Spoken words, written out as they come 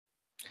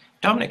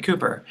Dominic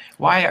Cooper,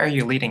 why are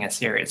you leading a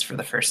series for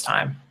the first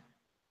time?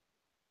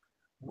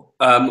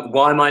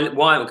 Why am I?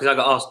 Why? Because I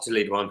got asked to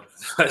lead one for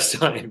the first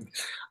time.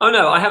 Oh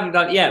no, I haven't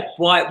done. Yeah,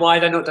 why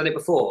had I not done it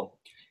before?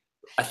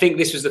 I think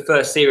this was the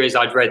first series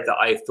I'd read that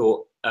I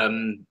thought,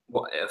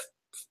 what a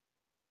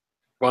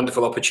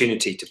wonderful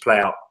opportunity to play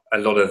out a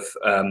lot of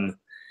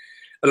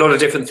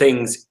different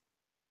things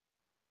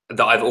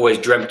that I've always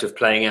dreamt of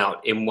playing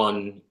out in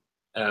one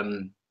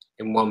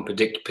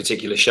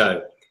particular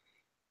show.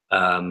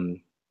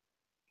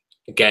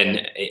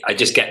 Again, I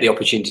just get the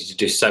opportunity to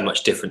do so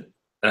much different,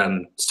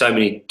 so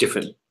many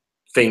different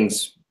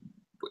things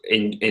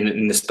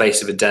in the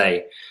space of a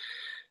day.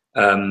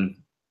 And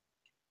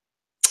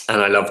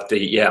I love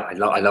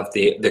I love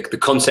the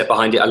concept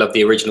behind it. I love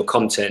the original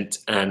content,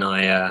 and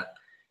I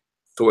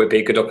thought it'd be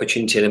a good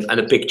opportunity and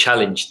a big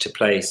challenge to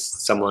play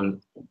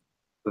someone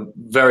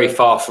very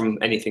far from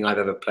anything I've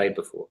ever played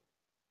before.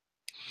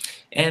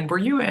 And were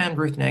you and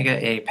Ruth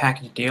Negga a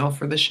package deal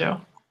for this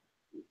show?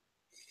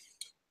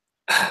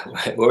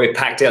 Were we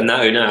packed in? No,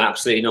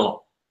 absolutely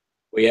not.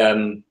 We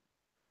I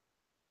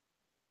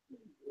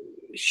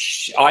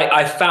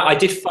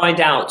did find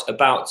out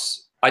about.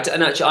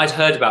 I'd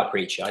heard about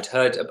Preacher.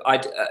 There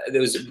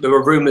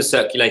were rumors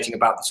circulating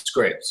about the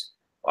script.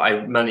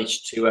 I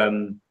managed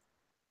to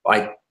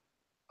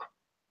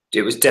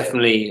it was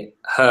definitely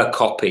her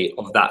copy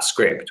of that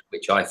script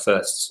which I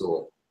first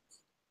saw.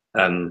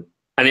 And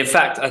in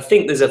fact, I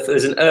think there's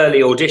an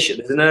early audition.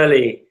 There's an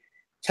early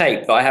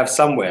tape that I have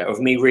somewhere of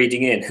me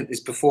reading in. It's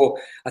before.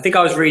 I think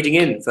I was reading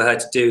in for her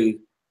to do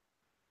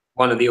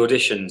one of the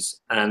auditions,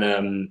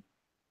 and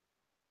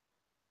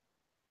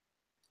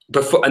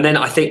before, and then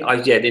I think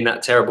in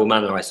that terrible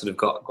manner, I sort of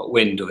got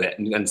wind of it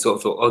and sort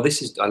of thought, oh,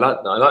 I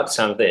like the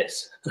sound of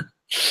this,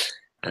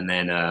 and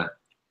then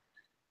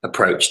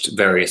approached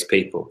various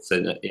people.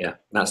 So yeah,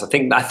 I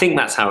think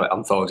that's how it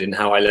unfolded and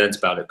how I learned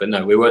about it. But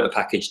no, we weren't a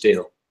package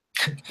deal.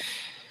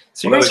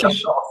 So we've done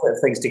a lot of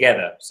things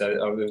together.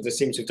 So there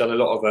seems to have done a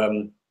lot of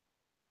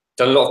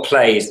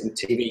plays and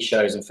TV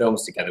shows and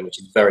films together, which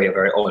is very,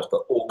 very odd,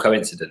 but all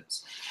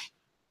coincidence.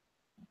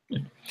 So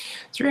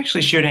you're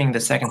actually shooting the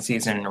second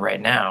season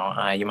right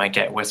now. You might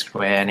get whisked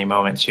away any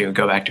moment to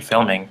go back to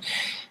filming.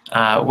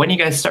 When you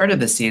guys started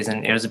the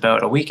season, it was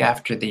about a week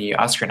after the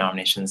Oscar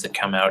nominations had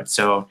come out.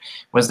 So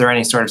was there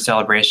any sort of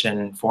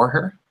celebration for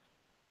her?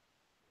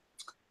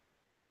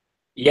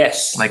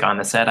 Yes. Like on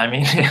the set, I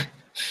mean?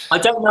 I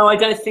don't know. I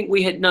don't think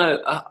we had. No.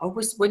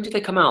 When did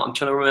they come out? I'm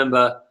trying to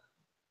remember.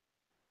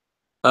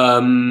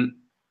 When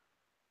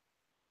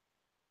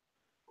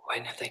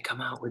have they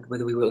come out with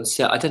whether we were on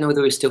set? I don't know whether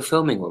we were still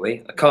filming, were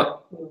we? I can't.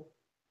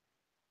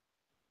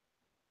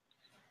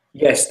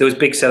 Yes, there was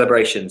big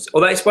celebrations.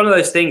 Although it's one of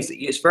those things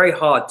that it's very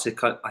hard to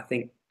I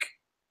think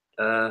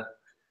the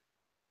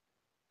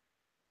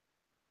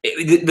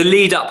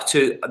lead up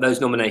to those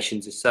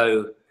nominations is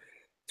so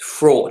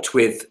fraught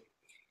with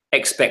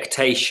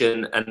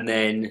expectation and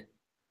then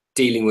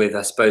dealing with,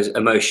 I suppose,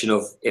 emotion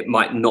of it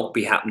might not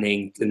be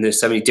happening, and there's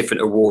so many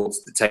different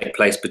awards that take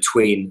place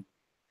between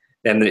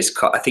them that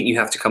I think you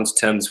have to come to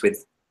terms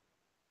with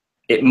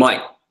it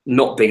might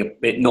not being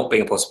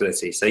a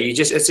possibility. So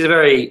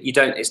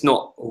it's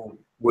not all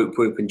whoop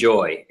whoop and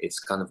joy. It's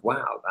kind of,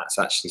 wow, that's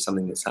actually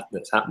something that's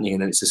happening,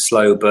 and then it's a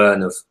slow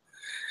burn of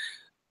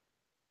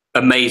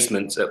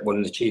amazement at what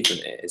an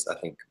achievement it is. I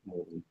think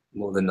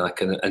more than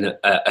like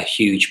a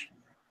huge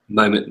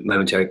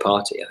momentary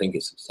party. I think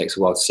it takes a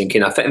while to sink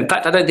in. In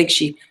fact, I don't think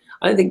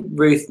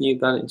Ruth knew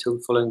about it until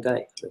the following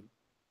day, or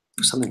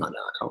something like that.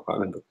 I can't quite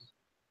remember.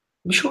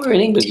 I'm sure we're in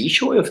England. Are you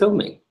sure you're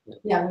filming?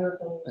 Yeah, we were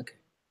filming. Okay.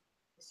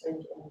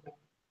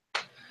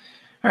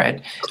 All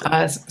right.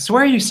 So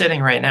where are you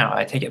sitting right now?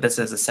 I take it this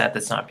is a set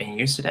that's not being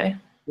used today?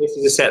 This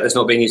is a set that's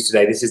not being used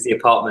today. This is the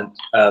apartment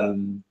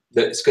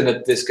that's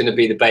gonna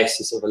be the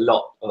basis of a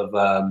lot of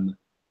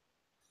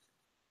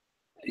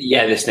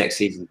this next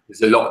season.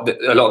 There's a lot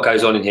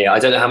goes on in here. I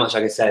don't know how much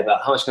I can say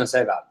about. How much can I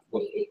say about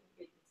what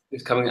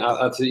is coming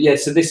out? Yeah.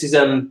 So this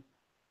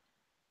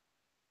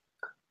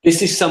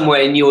is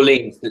somewhere in New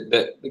Orleans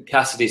that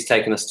Cassidy's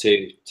taken us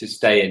to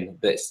stay in.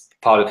 That's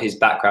part of his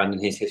background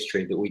and his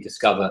history that we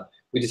discover.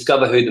 We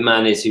discover who the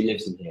man is who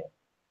lives in here,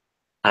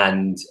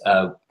 and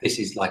this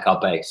is like our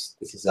base.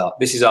 This is our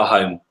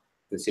home.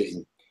 This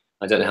isn't.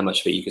 I don't know how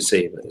much of it you can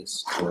see, but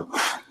it's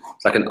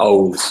like an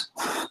old.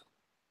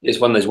 It's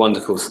one of those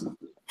wonderful.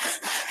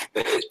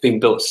 It's been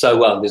built so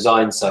well,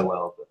 designed so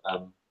well. But,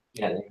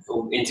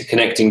 all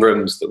interconnecting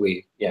rooms that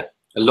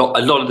a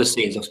lot of the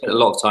scenes. I've spent a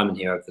lot of time in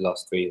here over the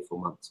last 3 or 4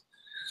 months.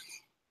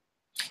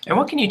 And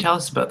what can you tell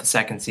us about the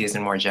second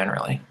season more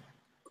generally?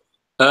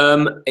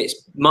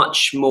 It's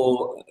much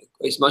more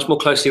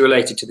closely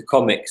related to the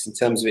comics in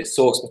terms of its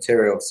source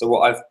material. So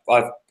what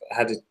I've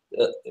had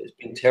it's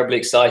been terribly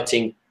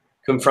exciting,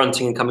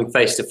 confronting and coming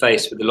face to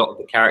face with a lot of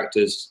the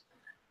characters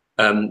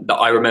that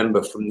I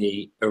remember from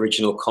the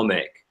original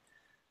comic.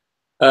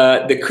 We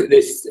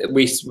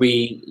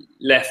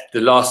left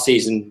the last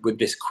season with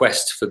this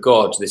quest for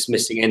God, this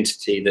missing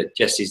entity that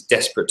Jesse's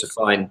desperate to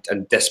find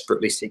and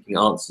desperately seeking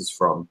answers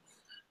from.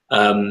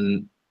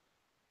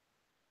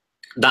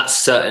 That's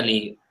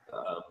certainly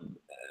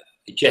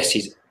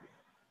Jesse's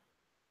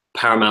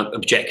paramount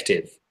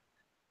objective,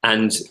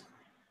 and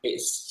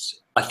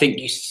I think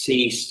you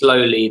see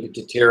slowly the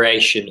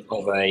deterioration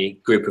of a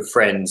group of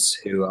friends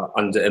who are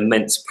under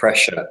immense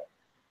pressure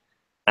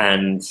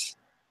and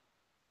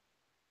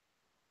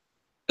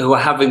who are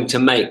having to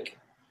make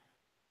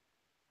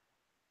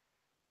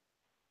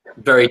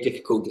very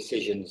difficult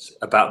decisions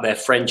about their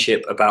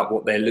friendship, about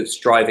what they're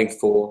striving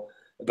for,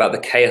 about the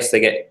chaos they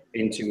get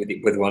into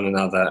with one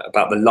another,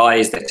 about the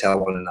lies they tell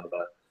one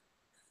another.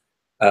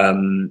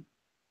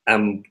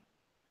 And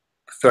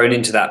thrown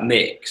into that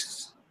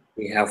mix,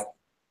 we have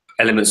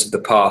elements of the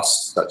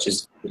past, such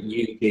as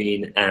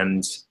Eugene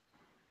and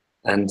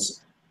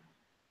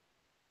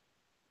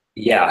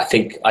yeah,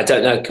 I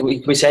don't know. Can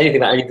we say anything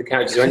about any of the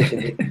characters or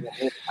anything?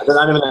 I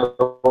don't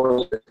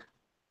know.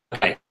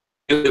 Okay.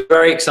 They're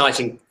very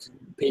exciting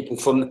people,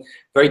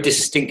 very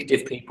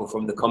distinctive people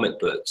from the comic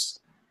books,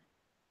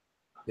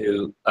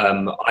 who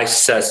I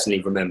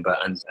certainly remember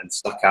and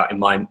stuck out in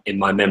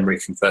my memory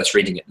from first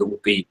reading it. That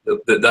would be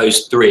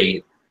those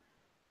three,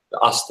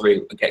 us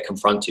three, get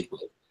confronted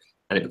with,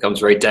 and it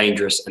becomes very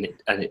dangerous, and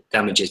it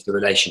damages the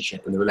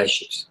relationship, and the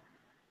relationships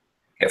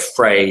get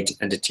frayed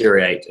and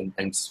deteriorate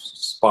and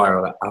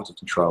spiral out of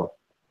control.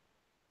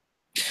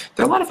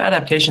 There are a lot of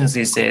adaptations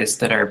these days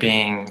that are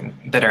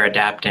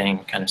adapting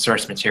kind of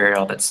source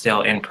material that's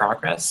still in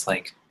progress,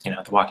 like, you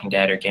know, The Walking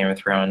Dead or Game of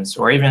Thrones,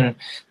 or even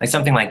like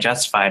something like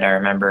Justified. I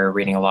remember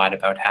reading a lot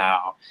about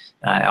how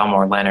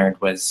Elmore Leonard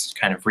was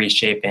kind of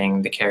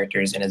reshaping the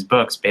characters in his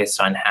books based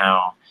on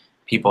how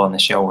people in the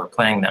show were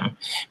playing them.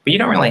 But you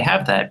don't really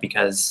have that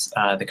because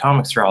the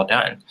comics are all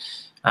done.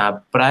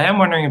 But I am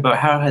wondering about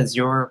how has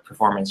your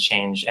performance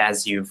changed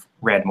as you've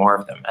read more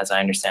of them, as I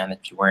understand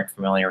that you weren't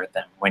familiar with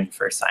them when you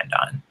first signed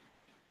on.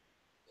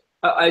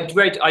 I'd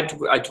read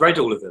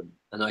all of them,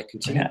 and I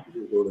continue to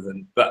read all of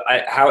them. But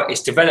how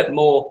it's developed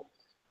more,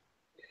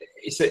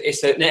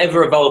 it's an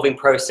ever-evolving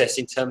process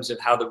in terms of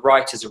how the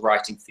writers are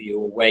writing for you,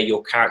 or where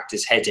your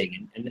character's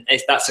heading, and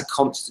that's a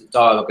constant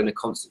dialogue and a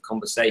constant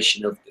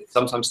conversation. Of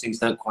sometimes things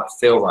don't quite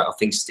feel right, or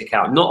things stick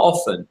out. Not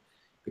often,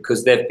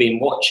 because they've been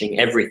watching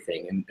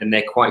everything, and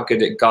they're quite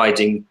good at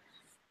guiding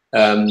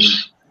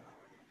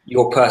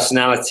your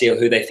personality or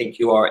who they think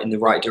you are in the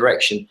right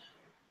direction.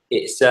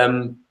 It's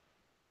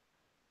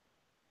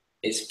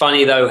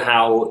funny though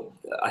how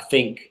I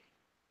think,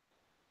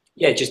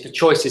 yeah, just the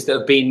choices that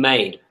have been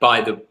made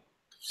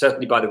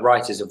certainly by the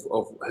writers of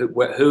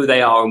who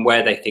they are and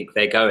where they think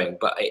they're going.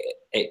 But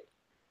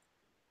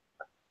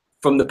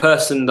from the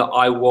person that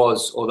I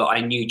was, or that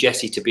I knew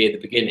Jesse to be at the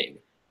beginning,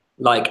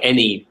 like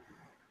any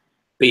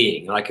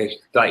being,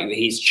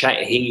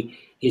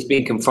 he's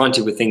been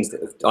confronted with things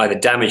that have either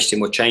damaged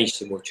him or changed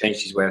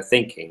his way of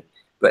thinking.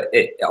 But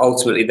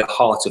ultimately, the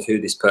heart of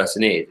who this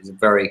person is a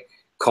very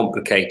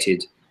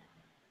complicated,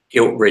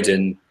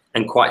 guilt-ridden,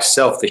 and quite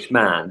selfish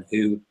man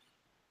who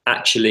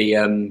actually,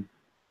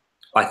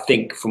 I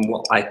think, from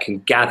what I can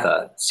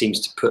gather, seems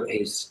to put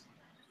his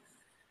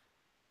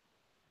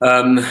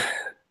the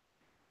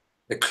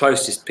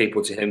closest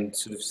people to him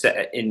sort of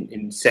set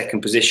in second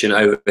position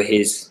over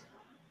his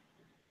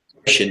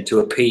to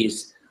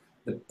appease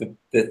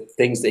the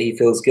things that he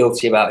feels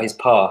guilty about his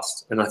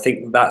past, and I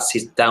think that's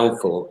his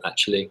downfall,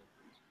 actually.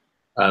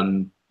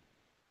 And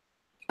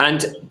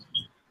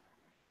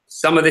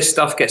some of this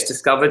stuff gets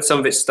discovered, some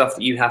of it's stuff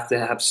that you have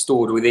to have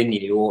stored within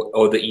you,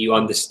 or that you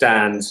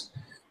understand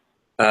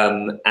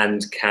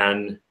and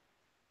can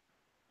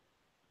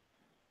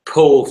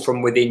pull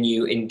from within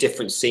you in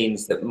different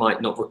scenes that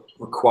might not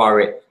require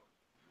it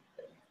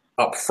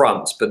up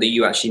front, but that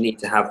you actually need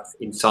to have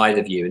inside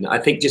of you. And I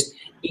think just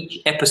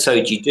each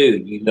episode you do,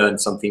 you learn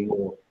something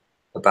more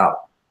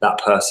about that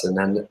person.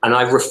 And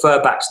I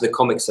refer back to the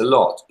comics a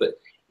lot, but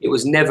it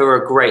was never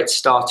a great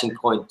starting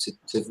point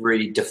to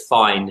really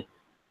define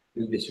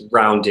who this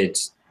rounded,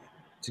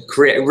 to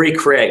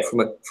recreate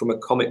from a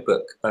comic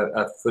book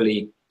a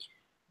fully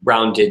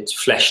rounded,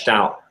 fleshed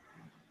out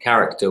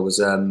character was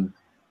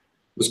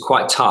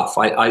quite tough.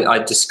 I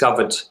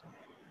discovered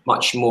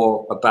much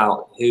more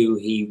about who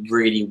he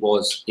really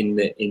was in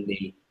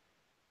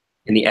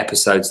the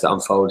episodes that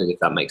unfolded, if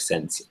that makes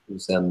sense. It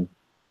was,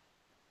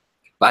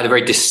 I had a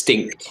very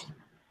distinct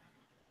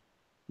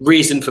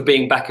reason for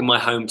being back in my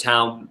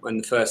hometown in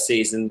the first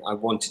season. I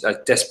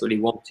desperately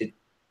wanted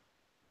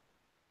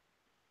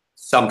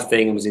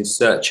something, and was in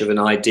search of an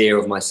idea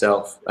of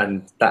myself,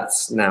 and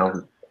that's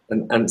now,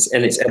 and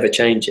it's ever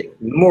changing.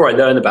 The more I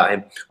learn about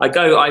him,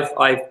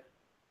 I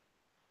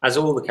as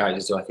all the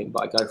characters do, I think,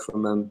 but I go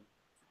from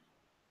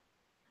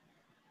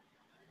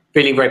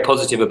feeling very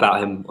positive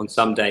about him on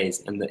some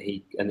days, and that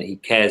he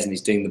cares and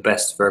he's doing the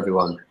best for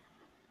everyone,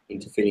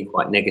 into feeling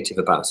quite negative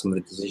about some of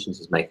the decisions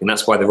he's making.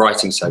 That's why the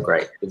writing's so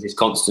great, because he's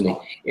constantly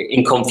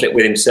in conflict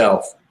with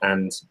himself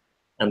and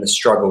the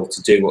struggle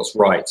to do what's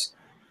right.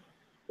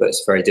 But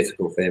it's very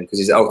difficult for him because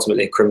he's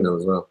ultimately a criminal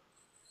as well.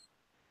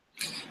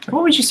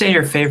 What would you say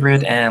your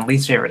favorite and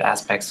least favorite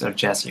aspects of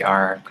Jesse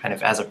are, kind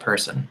of as a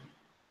person?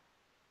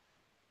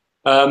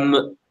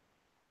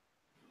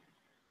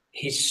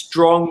 He's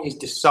strong, he's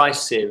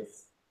decisive.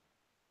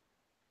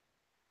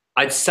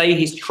 I'd say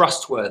he's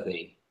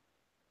trustworthy.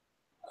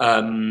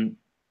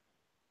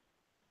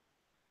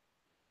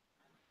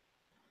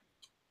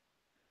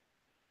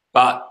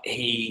 But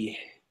I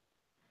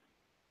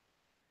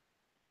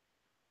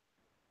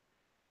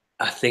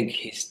think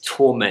his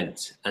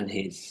torment and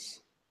his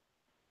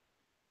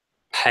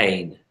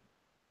pain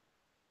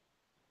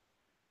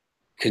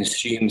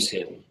consumes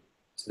him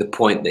to the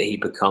point that he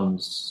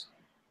becomes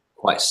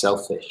quite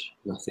selfish.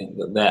 And I think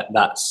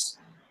that's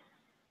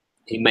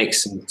he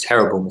makes some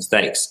terrible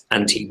mistakes,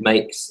 and even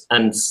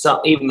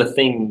the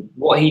thing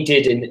what he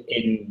did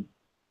in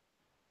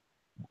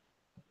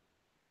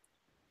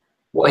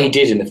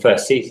the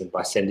first season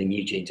by sending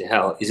Eugene to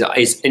hell is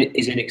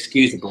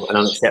inexcusable and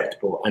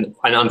unacceptable and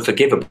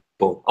unforgivable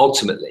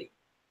ultimately,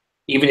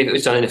 even if it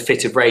was done in a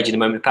fit of rage in a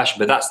moment of passion.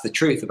 But that's the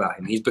truth about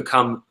him. He's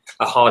become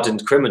a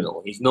hardened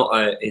criminal. He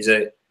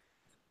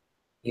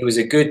was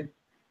a good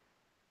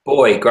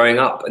boy growing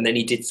up, and then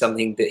he did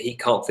something that he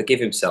can't forgive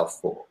himself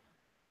for,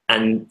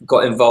 and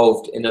got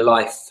involved in a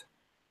life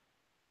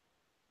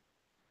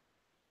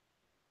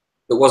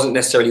that wasn't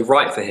necessarily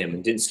right for him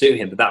and didn't suit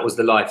him, but that was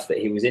the life that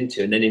he was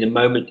into. And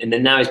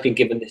then now he's been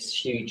given this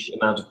huge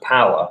amount of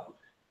power,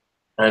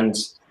 and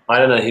I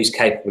don't know who's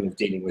capable of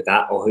dealing with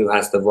that, or who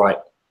has the right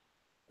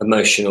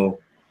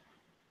emotional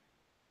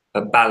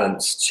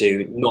balance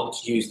to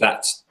not use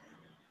that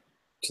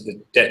to the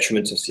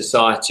detriment of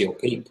society or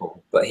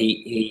people. But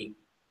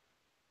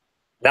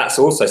that's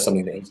also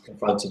something that he's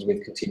confronted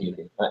with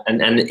continually.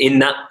 And in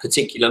that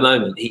particular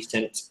moment, he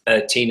sent a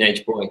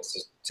teenage boy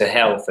to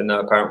hell for no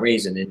apparent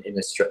reason in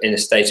a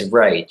state of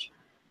rage.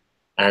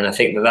 And I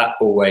think that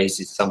always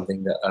is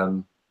something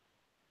that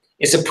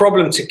it's a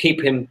problem to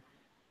keep him,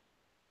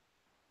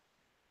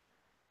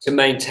 to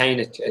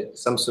maintain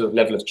some sort of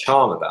level of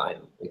charm about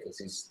him, because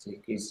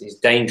he's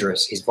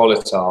dangerous, he's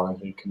volatile, and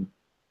he can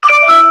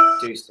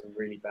do some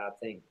really bad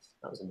things.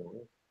 That was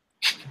annoying.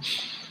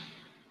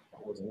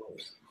 That was annoying.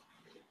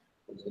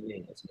 What does it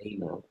mean? It's an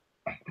email.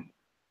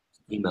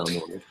 Email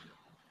noise.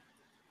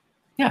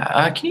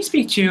 Yeah, can you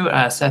speak to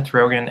Seth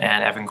Rogen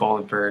and Evan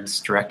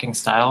Goldberg's directing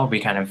style? We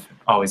kind of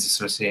always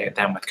associate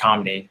them with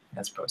comedy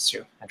as opposed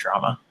to a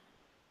drama.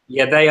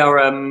 Yeah, they are.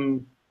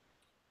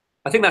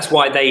 I think that's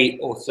why they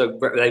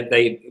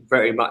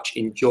very much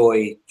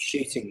enjoy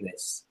shooting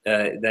this.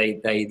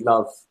 They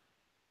love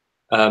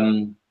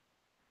the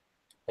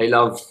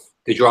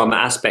drama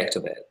aspect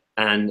of it,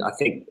 and I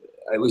think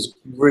it was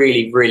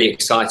really, really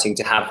exciting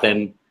to have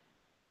them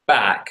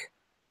back,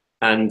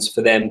 and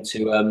for them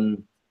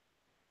to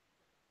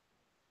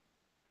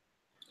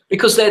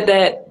because they're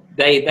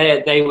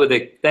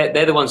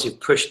the ones who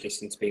pushed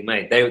this into being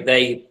made. They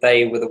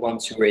were the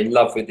ones who were in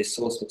love with this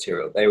source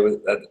material. They were,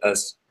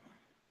 as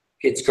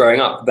kids growing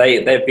up,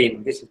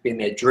 this has been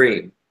their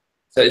dream.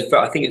 So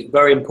I think it's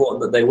very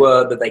important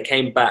that they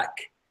came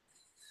back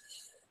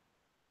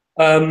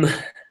and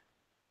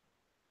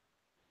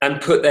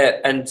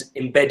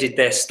embedded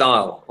their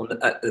style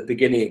at the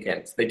beginning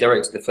again. They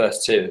directed the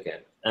first two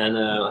again, and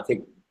I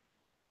think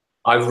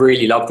I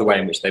really love the way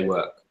in which they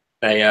work.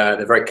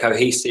 They're very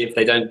cohesive.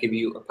 They don't give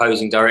you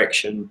opposing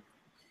direction.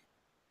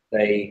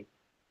 They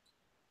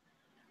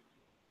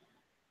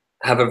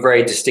have a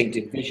very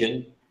distinctive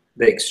vision.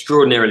 They're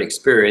extraordinarily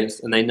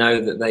experienced, and they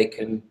know that they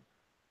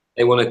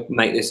want to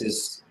make this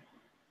as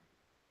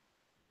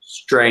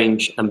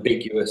strange,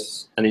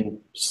 ambiguous, and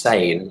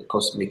insane as it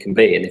possibly can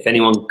be. And if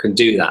anyone can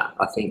do that,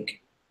 I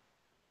think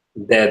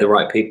they're the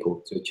right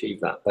people to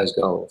achieve those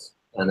goals.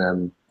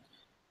 And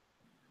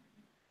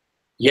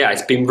yeah,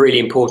 it's been really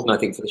important, I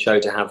think, for the show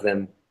to have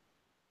them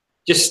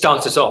just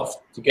start us off,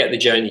 to get the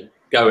journey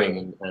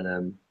going.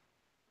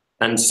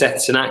 And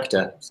Seth's an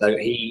actor, so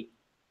he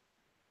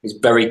is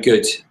very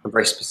good and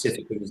very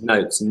specific with his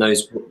notes, and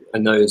knows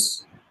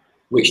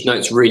which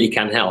notes really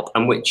can help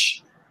and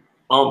which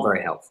aren't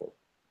very helpful.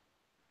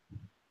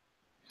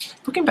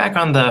 Looking back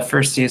on the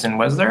first season,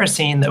 was there a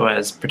scene that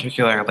was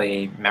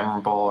particularly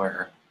memorable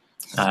or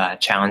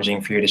challenging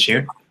for you to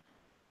shoot?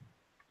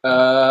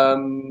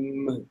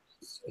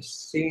 A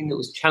scene that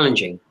was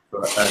challenging.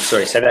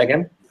 Sorry, say that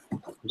again.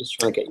 I'm just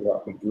trying to get you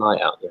up with the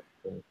light out there.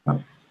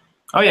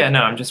 Oh yeah,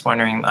 no, I'm just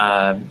wondering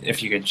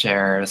if you could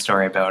share a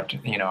story about,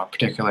 a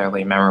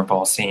particularly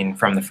memorable scene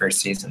from the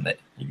first season that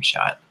you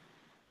shot.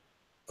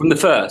 From the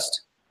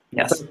first?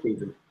 Yes. The first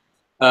season.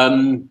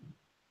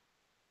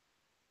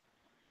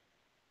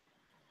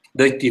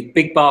 The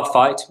big bar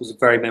fight was a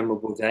very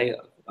memorable day.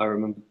 I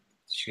remember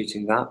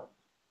shooting that.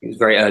 It was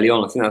very early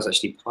on. I think that was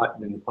actually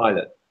in the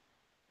pilot.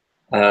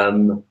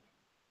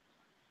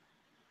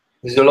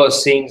 There's a lot of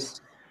scenes.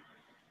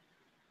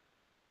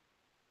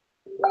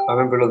 I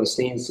remember a lot of the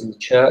scenes in the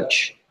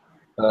church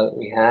that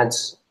we had,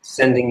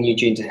 sending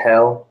Eugene to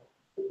hell.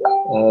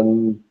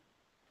 I'll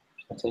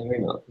tell you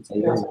email.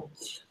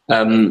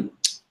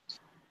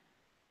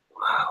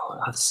 What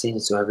other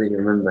scenes do I really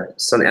remember?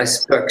 It's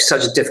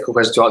such a difficult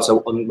question to answer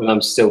when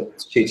I'm still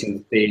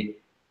shooting I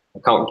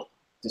can't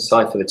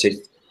decipher the two.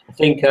 I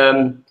think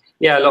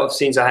yeah, a lot of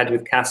scenes I had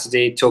with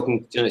Cassidy,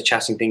 talking,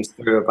 chatting things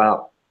through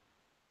about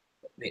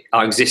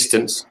our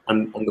existence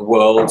and the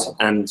world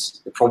and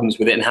the problems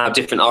with it, and how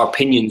different our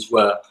opinions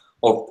were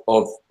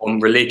on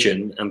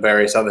religion and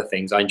various other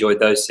things. I enjoyed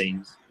those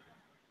scenes.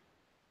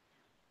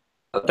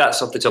 But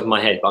that's off the top of my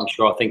head, but I'm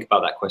sure I'll think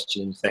about that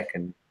question in a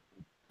second.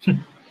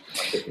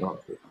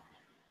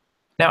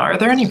 Now, are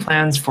there any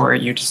plans for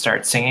you to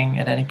start singing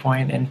at any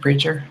point in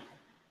Preacher?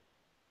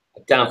 I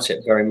doubt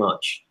it very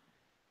much.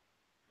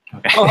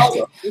 Okay. Oh,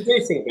 hold on. We do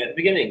sing a bit at the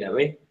beginning, don't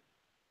we?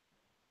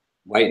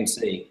 Wait and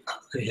see.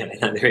 Yeah,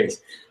 there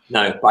is.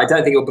 No, but I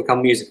don't think it'll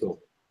become musical.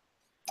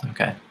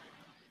 Okay.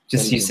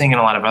 Just you sing in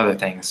a lot of other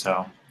things,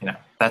 so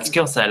that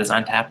skill set is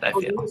untapped, I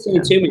feel.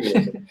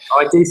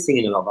 I do sing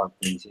in a lot of other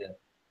things, yeah.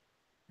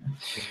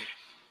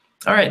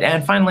 All right,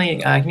 and finally,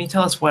 can you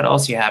tell us what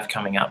else you have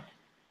coming up?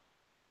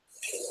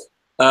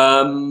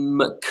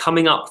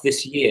 Coming up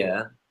this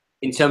year,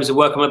 in terms of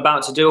work I'm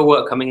about to do or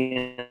work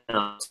coming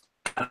out,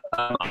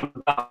 I'm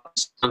about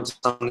to start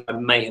something I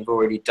may have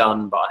already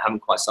done, but I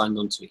haven't quite signed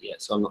on to it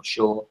yet, so I'm not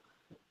sure.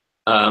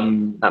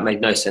 That made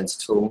no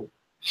sense at all.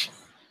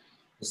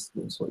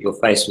 That's what your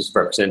face was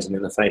representing,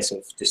 in the face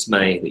of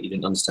dismay that you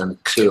didn't understand the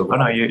clue. Oh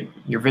no,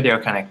 your video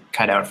kind of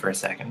cut out for a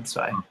second,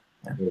 so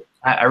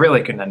I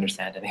really couldn't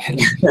understand anything.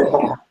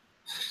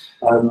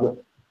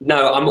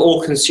 No, I'm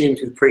all consumed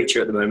with Preacher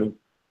at the moment,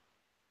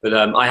 but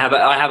I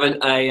have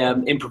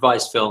an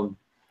improvised film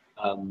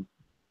that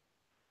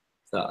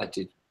I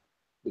did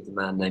with a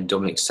man named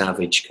Dominic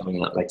Savage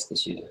coming out later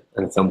this year,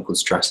 and a film called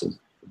Stratton.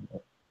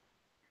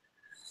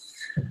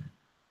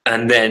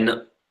 And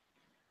then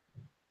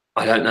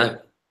I don't know,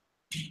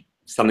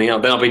 something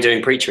else. Then I'll be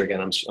doing Preacher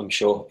again, I'm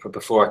sure,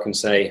 before I can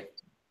say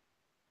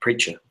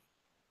Preacher.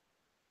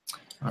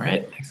 All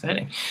right,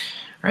 exciting.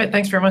 All right,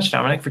 thanks very much,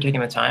 Dominic, for taking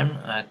the time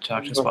to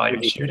talk to us while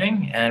you're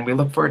shooting, and we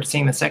look forward to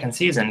seeing the second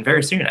season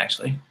very soon,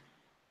 actually.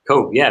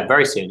 Cool, yeah,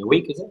 very soon. A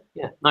week, is it?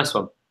 Yeah, nice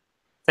one.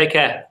 Take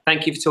care.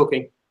 Thank you for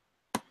talking.